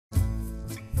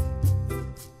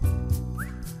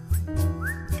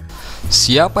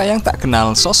Siapa yang tak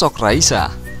kenal sosok Raisa?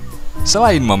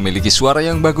 Selain memiliki suara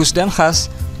yang bagus dan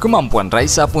khas, kemampuan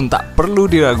Raisa pun tak perlu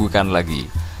diragukan lagi.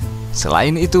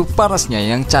 Selain itu, parasnya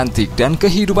yang cantik dan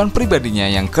kehidupan pribadinya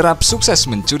yang kerap sukses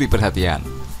mencuri perhatian.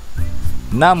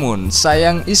 Namun,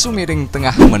 sayang isu miring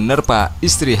tengah menerpa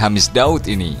istri Hamis Daud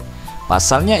ini.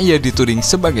 Pasalnya ia dituding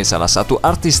sebagai salah satu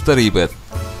artis teribet.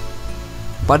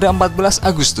 Pada 14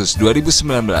 Agustus 2019,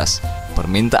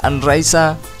 permintaan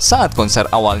Raisa saat konser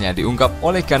awalnya diungkap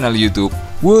oleh kanal YouTube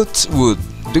Wood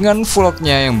dengan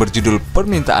vlognya yang berjudul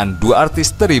Permintaan Dua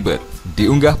Artis Teribet,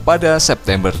 diunggah pada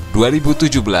September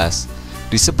 2017.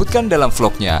 Disebutkan dalam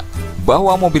vlognya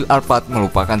bahwa mobil Alphard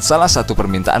merupakan salah satu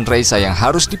permintaan Raisa yang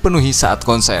harus dipenuhi saat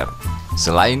konser.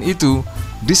 Selain itu,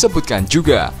 disebutkan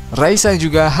juga Raisa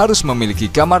juga harus memiliki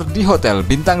kamar di hotel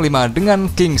bintang 5 dengan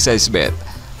king size bed.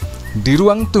 Di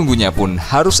ruang tunggunya pun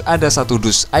harus ada satu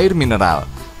dus air mineral,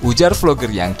 ujar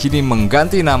vlogger yang kini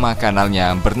mengganti nama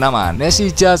kanalnya bernama Nesi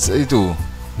Jazz itu.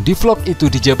 Di vlog itu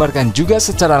dijabarkan juga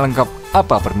secara lengkap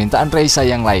apa permintaan Raisa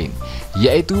yang lain,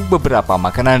 yaitu beberapa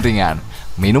makanan ringan,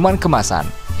 minuman kemasan,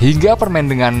 hingga permen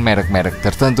dengan merek-merek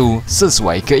tertentu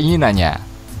sesuai keinginannya.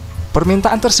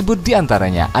 Permintaan tersebut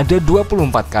diantaranya ada 24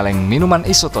 kaleng minuman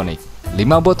isotonik, 5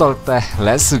 botol teh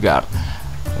less sugar,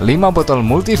 5 botol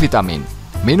multivitamin,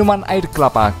 minuman air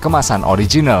kelapa kemasan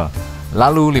original,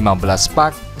 lalu 15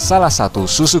 pak salah satu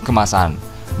susu kemasan,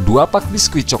 2 pak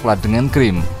biskuit coklat dengan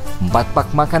krim, 4 pak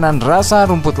makanan rasa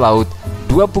rumput laut,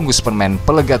 2 bungkus permen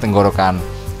pelega tenggorokan,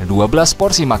 12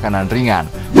 porsi makanan ringan,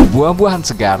 buah-buahan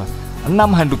segar, 6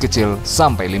 handuk kecil,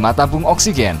 sampai 5 tabung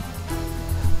oksigen.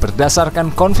 Berdasarkan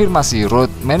konfirmasi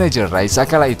road manager Raisa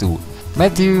kala itu,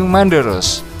 Matthew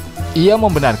Manderos, ia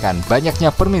membenarkan banyaknya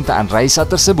permintaan Raisa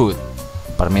tersebut.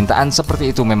 Permintaan seperti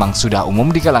itu memang sudah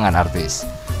umum di kalangan artis.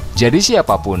 Jadi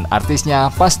siapapun artisnya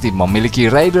pasti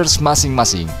memiliki riders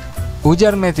masing-masing,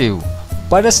 ujar Matthew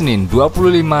pada Senin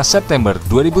 25 September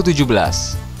 2017.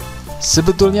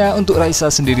 Sebetulnya untuk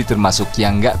Raisa sendiri termasuk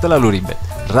yang nggak terlalu ribet.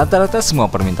 Rata-rata semua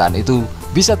permintaan itu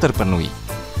bisa terpenuhi.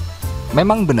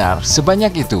 Memang benar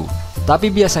sebanyak itu,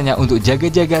 tapi biasanya untuk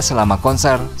jaga-jaga selama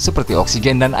konser seperti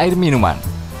oksigen dan air minuman.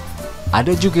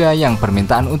 Ada juga yang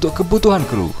permintaan untuk kebutuhan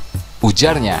kru,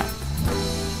 ujarnya.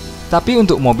 Tapi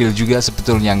untuk mobil juga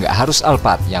sebetulnya nggak harus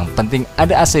Alphard, yang penting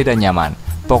ada AC dan nyaman.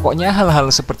 Pokoknya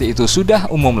hal-hal seperti itu sudah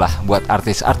umum lah buat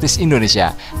artis-artis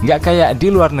Indonesia, nggak kayak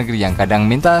di luar negeri yang kadang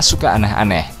minta suka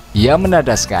aneh-aneh. Ia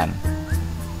menadaskan.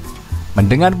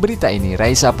 Mendengar berita ini,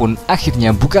 Raisa pun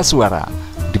akhirnya buka suara.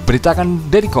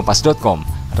 Diberitakan dari kompas.com,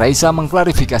 Raisa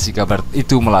mengklarifikasi kabar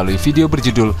itu melalui video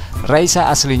berjudul Raisa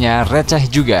aslinya receh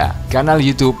juga, kanal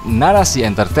YouTube Narasi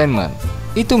Entertainment.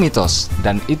 Itu mitos,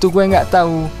 dan itu gue nggak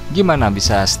tahu gimana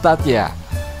bisa start ya.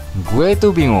 Gue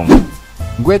tuh bingung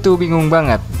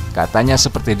banget, katanya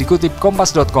seperti dikutip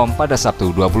kompas.com pada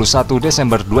Sabtu 21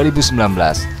 Desember 2019.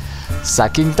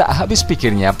 Saking tak habis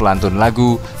pikirnya pelantun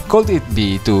lagu Could It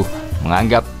Be itu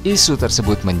menganggap isu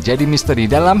tersebut menjadi misteri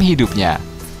dalam hidupnya.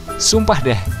 Sumpah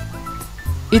deh,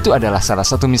 itu adalah salah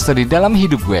satu misteri dalam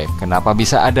hidup gue. Kenapa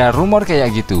bisa ada rumor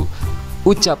kayak gitu?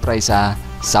 Ucap Raisa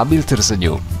sambil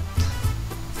tersenyum.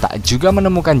 Tak juga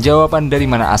menemukan jawaban dari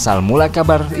mana asal mula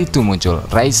kabar itu muncul.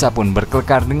 Raisa pun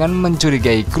berkelkar dengan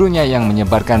mencurigai krunya yang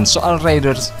menyebarkan soal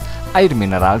riders air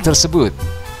mineral tersebut.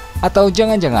 Atau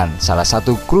jangan-jangan salah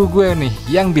satu kru gue nih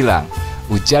yang bilang,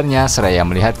 ujarnya seraya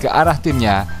melihat ke arah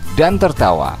timnya dan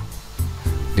tertawa.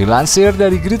 Dilansir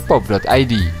dari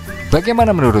gridpop.id,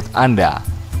 bagaimana menurut Anda?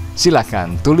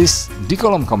 Silahkan tulis di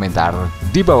kolom komentar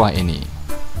di bawah ini.